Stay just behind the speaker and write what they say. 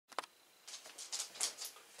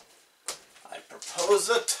propose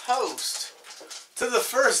a toast to the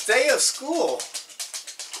first day of school,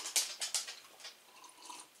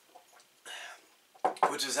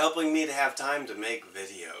 which is helping me to have time to make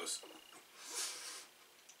videos.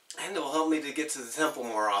 And it will help me to get to the temple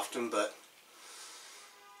more often, but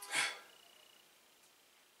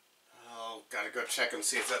I'll gotta go check and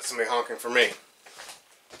see if that's somebody honking for me.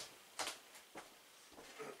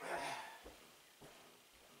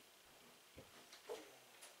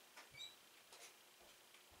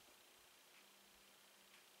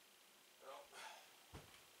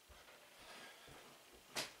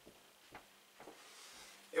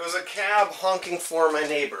 It was a cab honking for my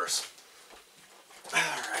neighbors.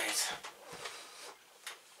 Alright.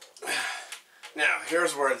 Now,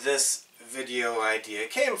 here's where this video idea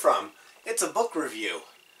came from. It's a book review.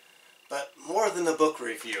 But more than a book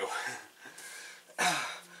review.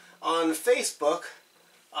 On Facebook,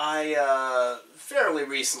 I fairly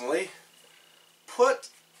recently put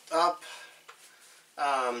up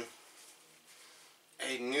a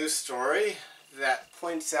news story that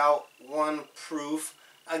points out one proof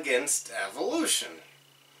against evolution.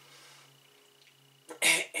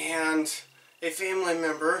 And a family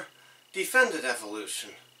member defended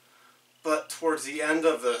evolution. But towards the end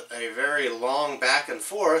of a very long back and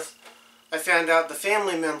forth, I found out the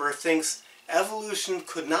family member thinks evolution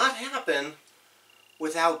could not happen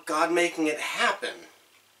without God making it happen.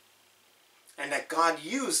 And that God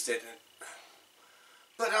used it.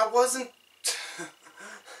 But I wasn't...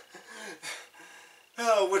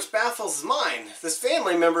 Oh, which baffles his mind. This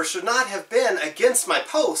family member should not have been against my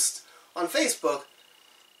post on Facebook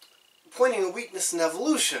pointing a weakness in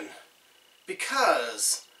evolution,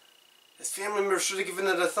 because this family member should have given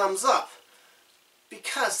it a thumbs up,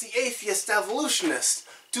 because the atheist evolutionists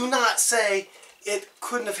do not say it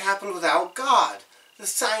couldn't have happened without God. The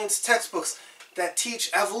science textbooks that teach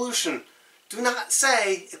evolution do not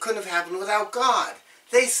say it couldn't have happened without God.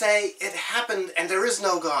 They say it happened and there is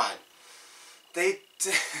no God.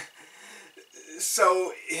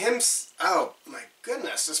 So oh my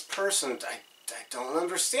goodness, this person, I don't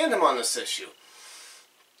understand him on this issue.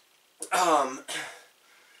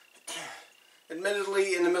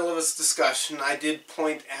 Admittedly, in the middle of this discussion, I did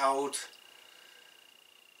point out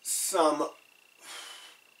some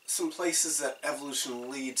places that evolution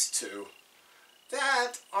leads to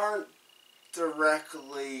that aren't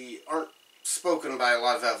spoken by a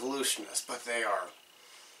lot of evolutionists, but they are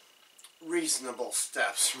reasonable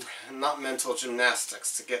steps, not mental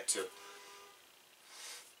gymnastics to get to.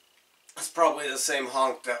 It's probably the same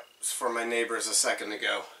honk that was for my neighbors a second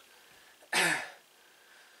ago.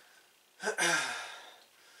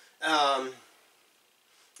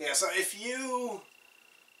 Yeah, so if you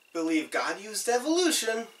believe God used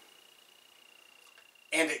evolution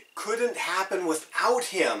and it couldn't happen without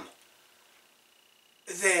Him,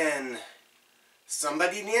 then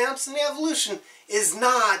somebody denouncing evolution is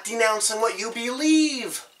not denouncing what you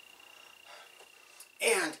believe.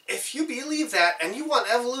 And if you believe that and you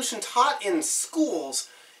want evolution taught in schools,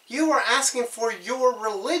 you are asking for your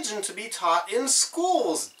religion to be taught in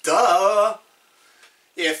schools. Duh!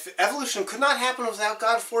 If evolution could not happen without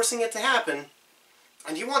God forcing it to happen,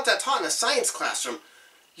 and you want that taught in a science classroom,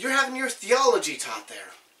 you're having your theology taught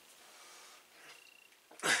there.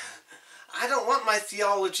 I don't want my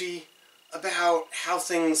theology about how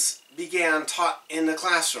things began taught in the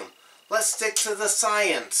classroom. Let's stick to the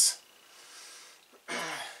science.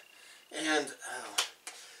 And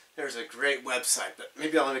there's a great website, but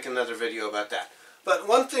maybe I'll make another video about that. But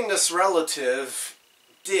one thing this relative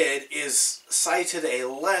did is cited a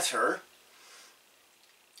letter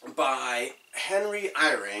by Henry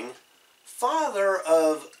Eyring, father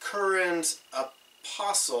of current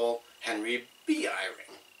apostle Henry B.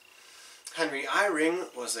 Eyring. Henry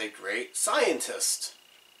Eyring was a great scientist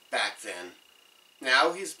back then.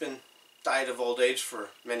 Now he's died of old age for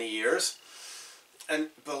many years. An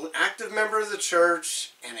active member of the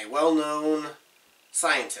church and a well-known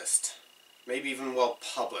scientist. Maybe even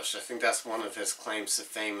well-published. I think that's one of his claims to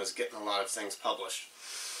fame, is getting a lot of things published.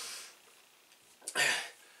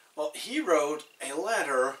 Well, he wrote a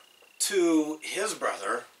letter to his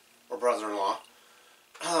brother, or brother-in-law,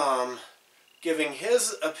 giving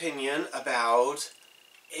his opinion about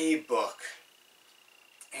a book.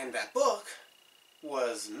 And that book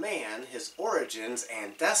was Man, His Origins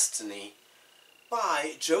and Destiny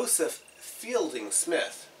by Joseph Fielding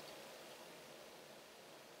Smith,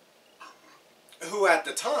 who at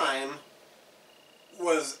the time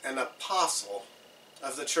was an apostle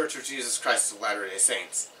of the Church of Jesus Christ of Latter-day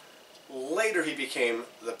Saints. Later he became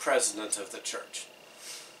the president of the church.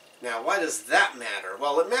 Now, why does that matter?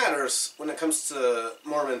 Well, it matters when it comes to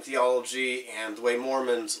Mormon theology and the way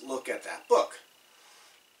Mormons look at that book.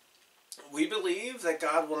 We believe that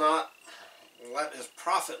God will not let his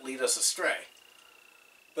prophet lead us astray,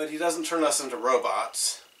 but he doesn't turn us into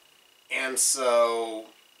robots, and so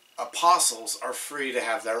apostles are free to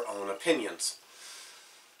have their own opinions.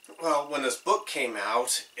 Well, when this book came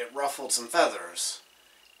out, it ruffled some feathers,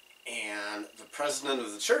 and the president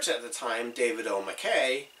of the church at the time, David O.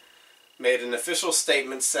 McKay, made an official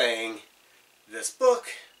statement saying, this book,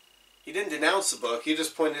 he didn't denounce the book, he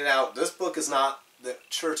just pointed out this book is not the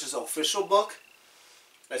church's official book.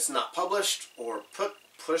 It's not published or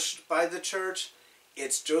pushed by the church.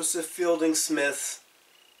 It's Joseph Fielding Smith's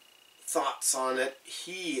thoughts on it.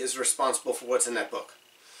 He is responsible for what's in that book.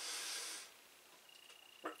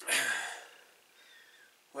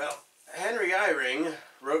 Well, Henry Eyring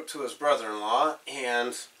wrote to his brother-in-law,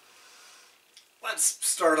 and let's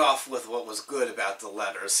start off with what was good about the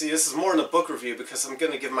letter. See, this is more than a book review because I'm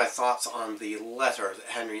going to give my thoughts on the letter that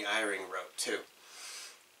Henry Eyring wrote, too.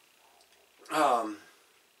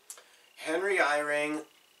 Henry Eyring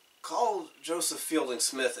called Joseph Fielding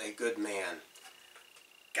Smith a good man.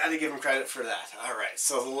 Got to give him credit for that. Alright,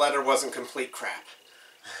 so the letter wasn't complete crap.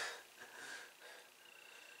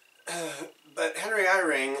 But Henry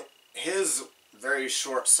Eyring, his very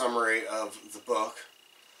short summary of the book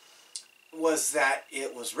was that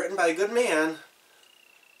it was written by a good man,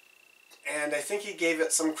 and I think he gave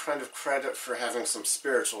it some kind of credit for having some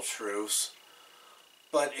spiritual truths,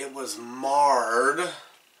 but it was marred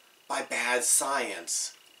by bad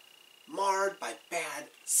science. Marred by bad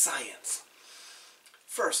science.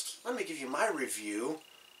 First, let me give you my review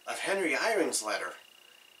of Henry Eyring's letter.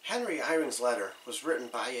 Henry Eyring's letter was written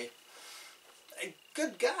by a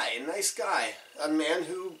good guy, a nice guy, a man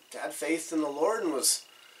who had faith in the Lord and was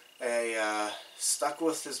stuck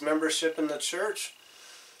with his membership in the church.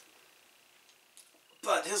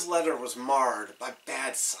 But his letter was marred by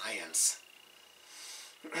bad science.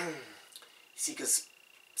 See, because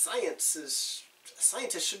scientists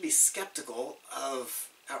should be skeptical of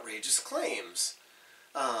outrageous claims.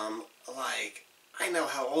 Like, I know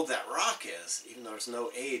how old that rock is, even though there's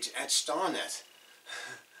no age etched on it.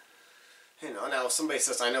 You know, now if somebody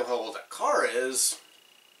says, I know how old that car is,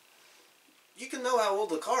 you can know how old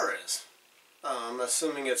the car is.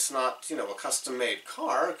 Assuming it's not, you know, a custom-made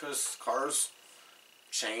car, because cars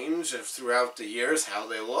change throughout the years how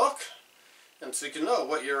they look. And so you can know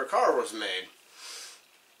what year a car was made.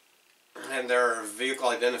 And there are vehicle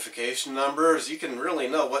identification numbers. You can really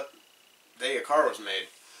know what day a car was made,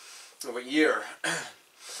 or what year.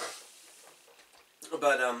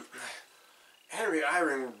 But Henry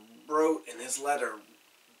Eyring wrote in his letter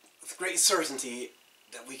with great certainty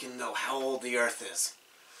that we can know how old the earth is,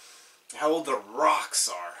 how old the rocks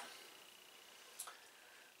are.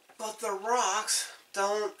 But the rocks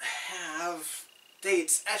don't have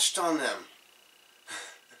dates etched on them.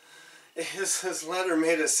 His letter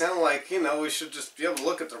made it sound like, you know, we should just be able to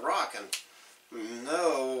look at the rock and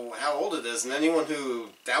know how old it is. And anyone who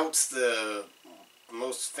doubts the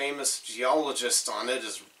most famous geologist on it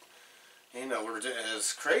is, you know,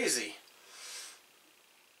 is crazy.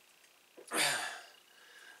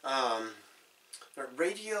 The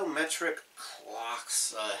radiometric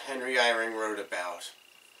clocks Henry Eyring wrote about.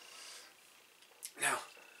 Now,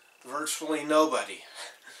 virtually nobody.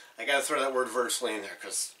 I gotta throw that word virtually in there,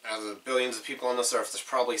 because out of the billions of people on this earth, there's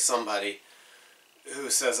probably somebody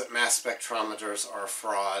who says that mass spectrometers are a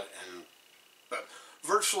fraud, but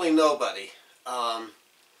virtually nobody.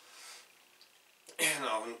 You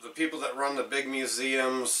know, the people that run the big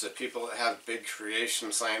museums, the people that have big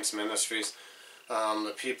creation science ministries,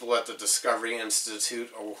 the people at the Discovery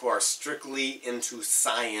Institute who are strictly into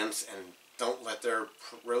science and don't let their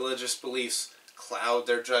religious beliefs cloud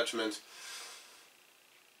their judgment,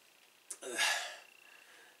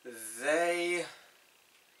 they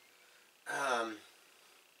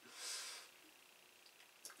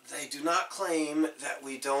do not claim that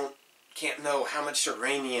we can't know how much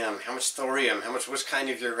uranium, how much thorium, which kind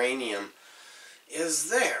of uranium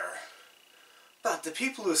is there. But the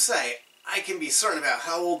people who say, I can be certain about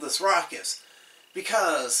how old this rock is,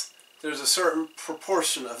 because there's a certain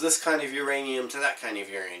proportion of this kind of uranium to that kind of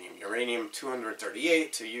uranium.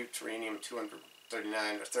 Uranium-238 to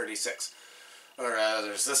uranium-239 or 36. Or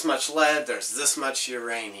there's this much lead, there's this much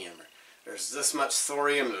uranium. There's this much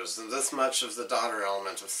thorium, there's this much of the daughter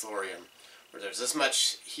element of thorium. Or there's this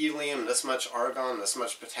much helium, this much argon, this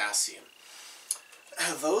much potassium.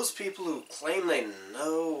 Those people who claim they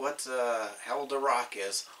know how old the rock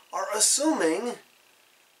is are assuming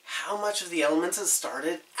how much of the elements it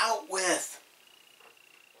started out with.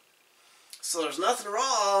 So there's nothing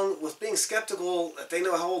wrong with being skeptical that they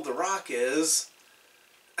know how old the rock is.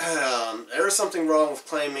 There is something wrong with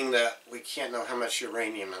claiming that we can't know how much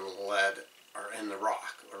uranium and lead are in the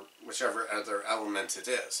rock, or whichever other element it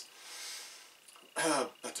is.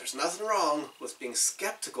 But there's nothing wrong with being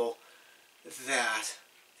skeptical that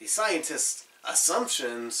the scientists'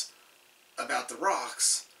 assumptions about the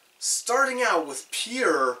rocks, starting out with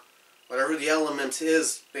pure, whatever the element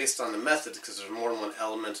is based on the method, because there's more than one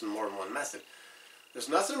element and more than one method, there's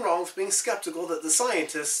nothing wrong with being skeptical that the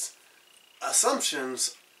scientists'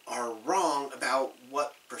 assumptions are wrong about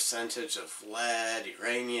what percentage of lead,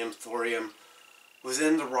 uranium, thorium was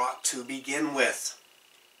in the rock to begin with.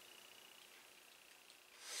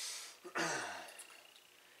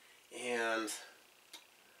 And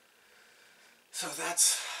so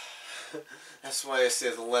that's why I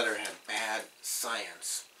say the letter had bad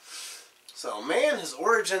science. So Man, His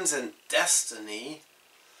Origins and Destiny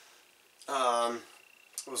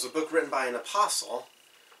was a book written by an apostle.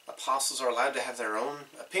 Apostles are allowed to have their own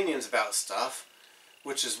opinions about stuff,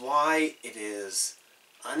 which is why it is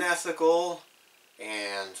unethical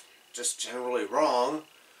and just generally wrong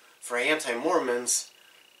for anti-Mormons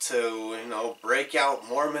to, break out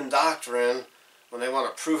Mormon doctrine when they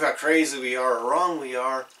want to prove how crazy we are or wrong we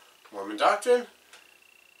are. Mormon doctrine,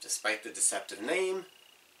 despite the deceptive name,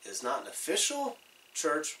 is not an official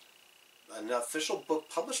church, an official book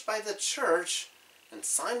published by the church and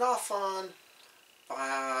signed off on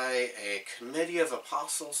by a committee of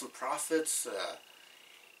apostles and prophets.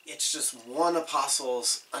 It's just one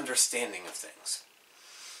apostle's understanding of things.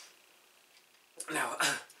 Now,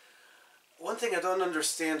 one thing I don't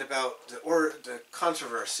understand about the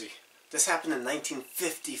controversy, this happened in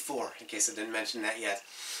 1954, in case I didn't mention that yet.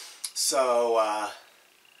 So,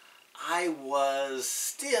 I was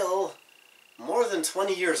still more than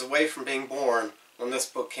 20 years away from being born when this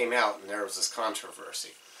book came out and there was this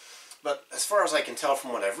controversy. But as far as I can tell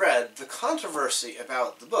from what I've read, the controversy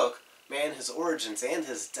about the book, Man, His Origins and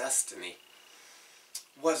His Destiny,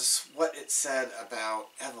 was what it said about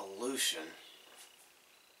evolution.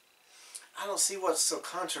 I don't see what's so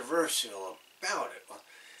controversial about it. Well,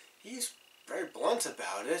 he's very blunt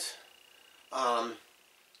about it.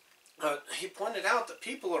 He pointed out that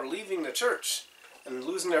people are leaving the church and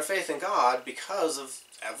losing their faith in God because of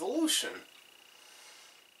evolution.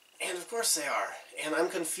 And of course they are. And I'm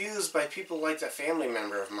confused by people like that family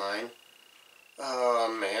member of mine,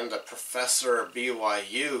 and a professor at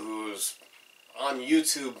BYU who's on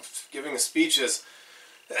YouTube giving speeches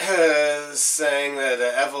saying that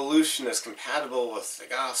evolution is compatible with the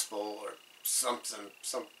gospel or something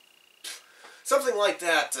like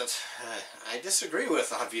that I disagree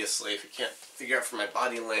with, obviously, if you can't figure out from my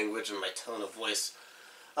body language and my tone of voice.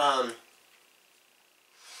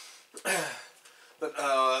 But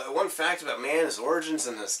one fact about Man, His Origins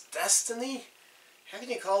and His Destiny, how can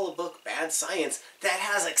you call a book bad science that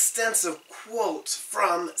has extensive quotes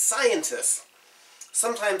from scientists?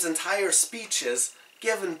 Sometimes entire speeches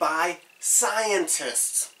given by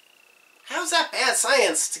scientists. How's that bad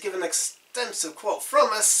science to give an extensive quote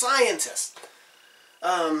from a scientist?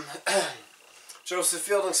 Joseph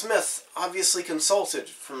Fielding Smith obviously consulted,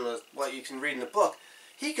 from what you can read in the book,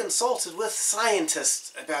 he consulted with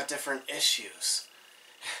scientists about different issues.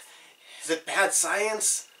 Is it bad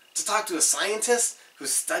science to talk to a scientist who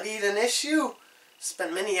studied an issue,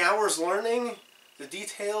 spent many hours learning the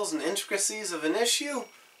details and intricacies of an issue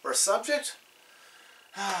or a subject?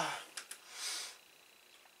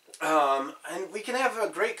 And we can have a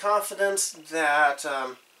great confidence that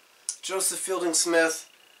Joseph Fielding Smith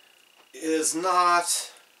is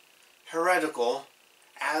not heretical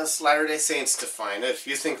as Latter-day Saints define it. If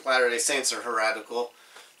you think Latter-day Saints are heretical,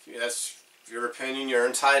 that's your opinion, you're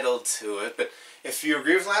entitled to it. But if you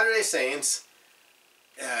agree with Latter-day Saints,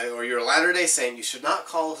 or you're a Latter-day Saint, you should not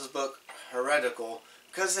call his book heretical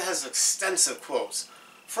because it has extensive quotes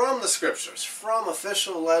from the scriptures, from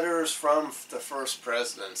official letters from the First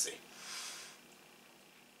Presidency.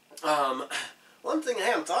 One thing I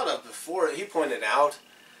hadn't thought of before, he pointed out,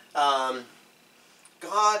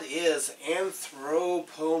 God is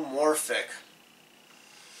anthropomorphic.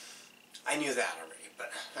 I knew that already,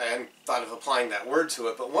 but I hadn't thought of applying that word to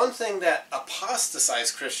it. But one thing that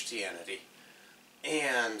apostatized Christianity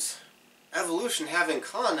and evolution have in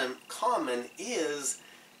common is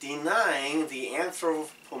denying the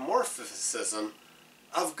anthropomorphism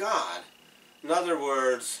of God. In other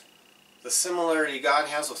words, the similarity God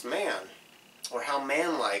has with man, or how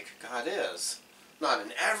man-like God is. Not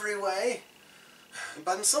in every way,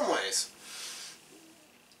 but in some ways.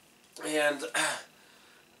 And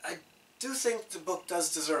I do think the book does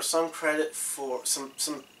deserve some credit for some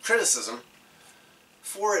criticism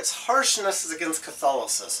for its harshness against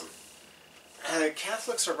Catholicism.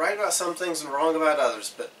 Catholics are right about some things and wrong about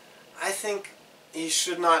others, but I think he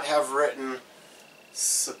should not have written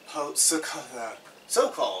so-called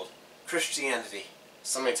Christianity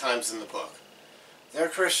so many times in the book. They're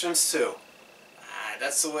Christians too.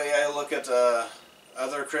 That's the way I look at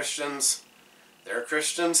other Christians. They're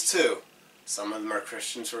Christians too. Some of them are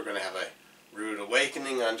Christians who are going to have a rude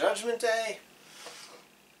awakening on Judgment Day.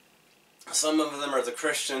 Some of them are the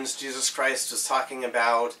Christians Jesus Christ was talking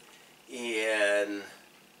about in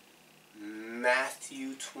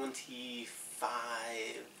Matthew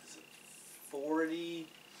 25:40,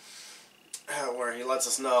 where he lets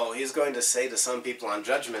us know he's going to say to some people on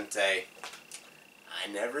Judgment Day, "I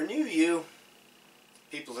never knew you."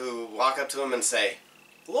 People who walk up to him and say,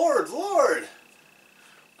 "Lord, Lord,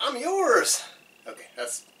 I'm yours." Okay,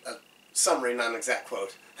 that's a summary, not an exact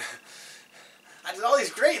quote. "I did all these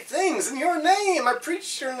great things in your name. I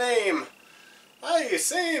preached your name. I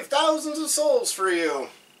saved thousands of souls for you."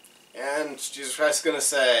 And Jesus Christ is going to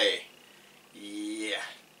say, "Yeah,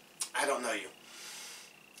 I don't know you."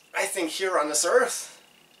 I think here on this earth,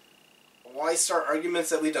 why start arguments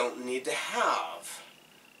that we don't need to have?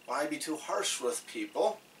 Why be too harsh with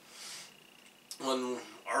people? One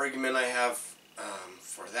argument I have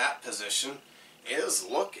for that position is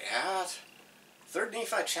look at 3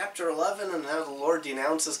 Nephi chapter 11 and how the Lord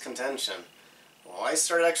denounces contention. Why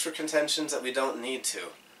start extra contentions that we don't need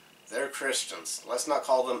to? They're Christians. Let's not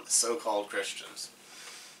call them so-called Christians.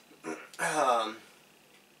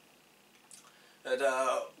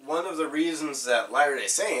 One of the reasons that Latter-day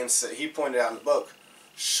Saints, that he pointed out in the book,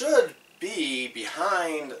 should be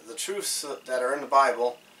behind the truths that are in the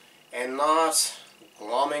Bible and not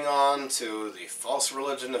glomming on to the false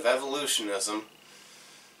religion of evolutionism,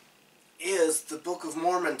 is the Book of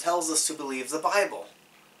Mormon tells us to believe the Bible.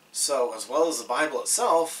 So, as well as the Bible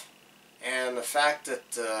itself, and the fact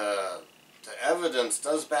that the evidence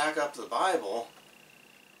does back up the Bible,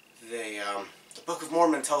 the Book of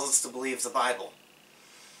Mormon tells us to believe the Bible.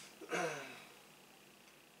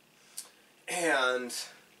 And,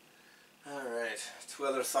 alright, 2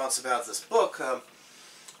 other thoughts about this book.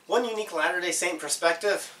 One unique Latter-day Saint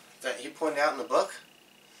perspective that he pointed out in the book: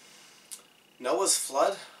 Noah's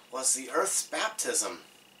flood was the earth's baptism.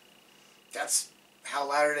 That's how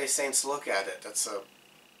Latter-day Saints look at it. That's a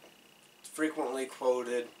frequently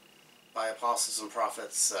quoted by apostles and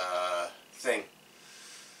prophets thing.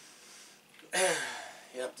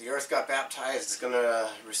 Yep, the earth got baptized. It's going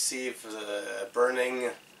to receive a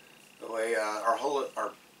burning, the way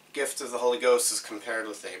our gift of the Holy Ghost is compared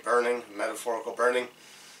with a burning, metaphorical burning.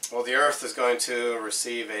 Well, the earth is going to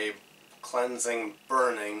receive a cleansing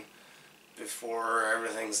burning before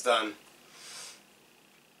everything's done.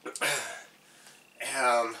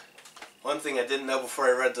 One thing I didn't know before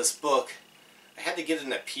I read this book, I had to get it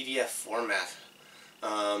in a PDF format.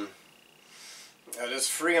 It is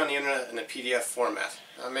free on the internet in a PDF format.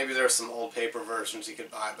 Maybe there are some old paper versions you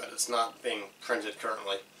could buy, but it's not being printed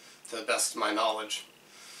currently, to the best of my knowledge.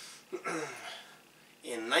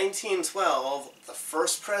 In 1912, the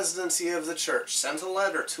first presidency of the church sent a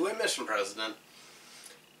letter to a mission president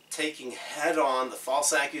taking head-on the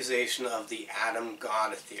false accusation of the Adam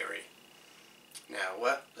God theory. Now,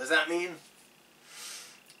 what does that mean?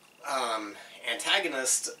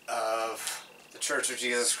 Antagonist of the Church of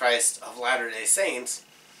Jesus Christ of Latter-day Saints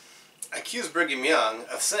accused Brigham Young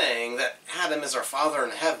of saying that Adam is our Father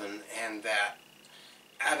in heaven, and that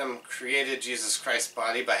Adam created Jesus Christ's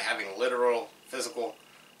body by having literal, physical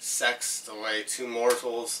sex, the way two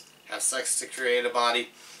mortals have sex to create a body,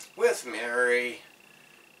 with Mary,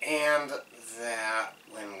 and that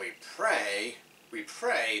when we pray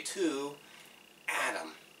to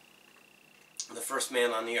Adam, the first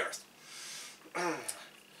man on the earth.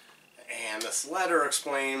 And this letter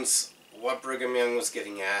explains what Brigham Young was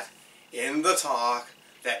getting at in the talk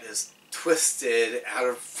that is twisted out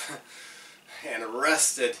of and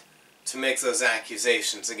arrested to make those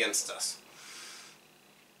accusations against us.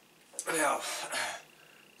 Now,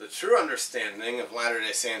 the true understanding of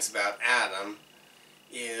Latter-day Saints about Adam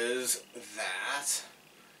is that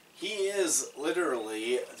he is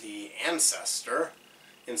literally the ancestor.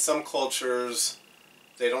 In some cultures,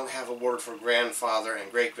 they don't have a word for grandfather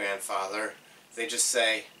and great-grandfather. They just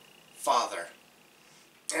say father.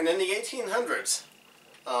 And in the 1800s,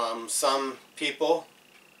 some people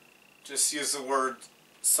just use the word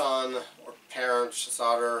son or parent,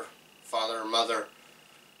 daughter, father, or mother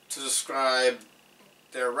to describe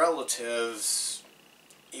their relatives,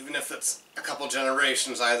 even if it's a couple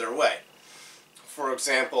generations either way. For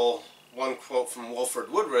example, one quote from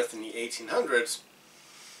Wilford Woodruff in the 1800s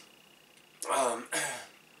um,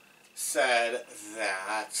 said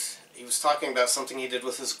that he was talking about something he did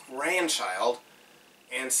with his grandchild,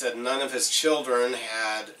 and said none of his children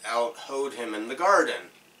had out-hoed him in the garden.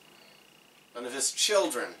 None of his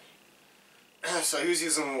children. So he was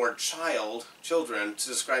using the word children, to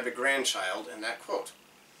describe a grandchild in that quote.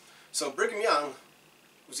 So Brigham Young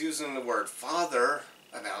was using the word father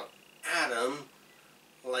about Adam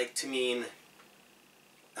like to mean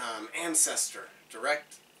ancestor,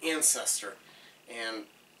 direct ancestor, and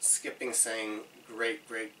skipping saying great,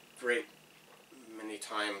 great, great many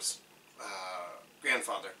times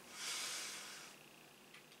grandfather.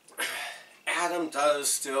 Adam does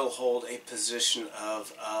still hold a position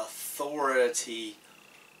of authority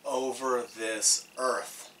over this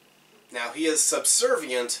earth. Now, he is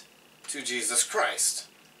subservient to Jesus Christ.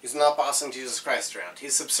 He's not bossing Jesus Christ around.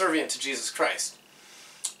 He's subservient to Jesus Christ.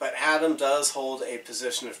 But Adam does hold a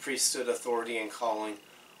position of priesthood authority and calling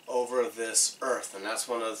over this earth. And that's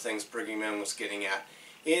one of the things Brigham Young was getting at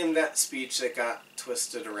in that speech that got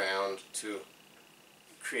twisted around to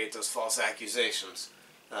create those false accusations.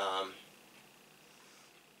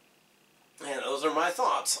 And those are my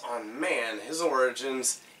thoughts on man, his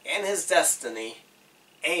origins, and his destiny,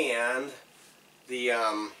 and the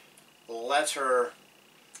letter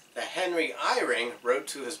that Henry Eyring wrote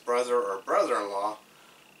to his brother or brother-in-law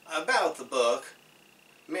about the book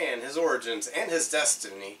Man, His Origins, and His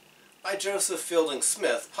Destiny by Joseph Fielding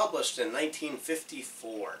Smith, published in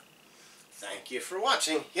 1954. Thank you for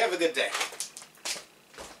watching. You have a good day.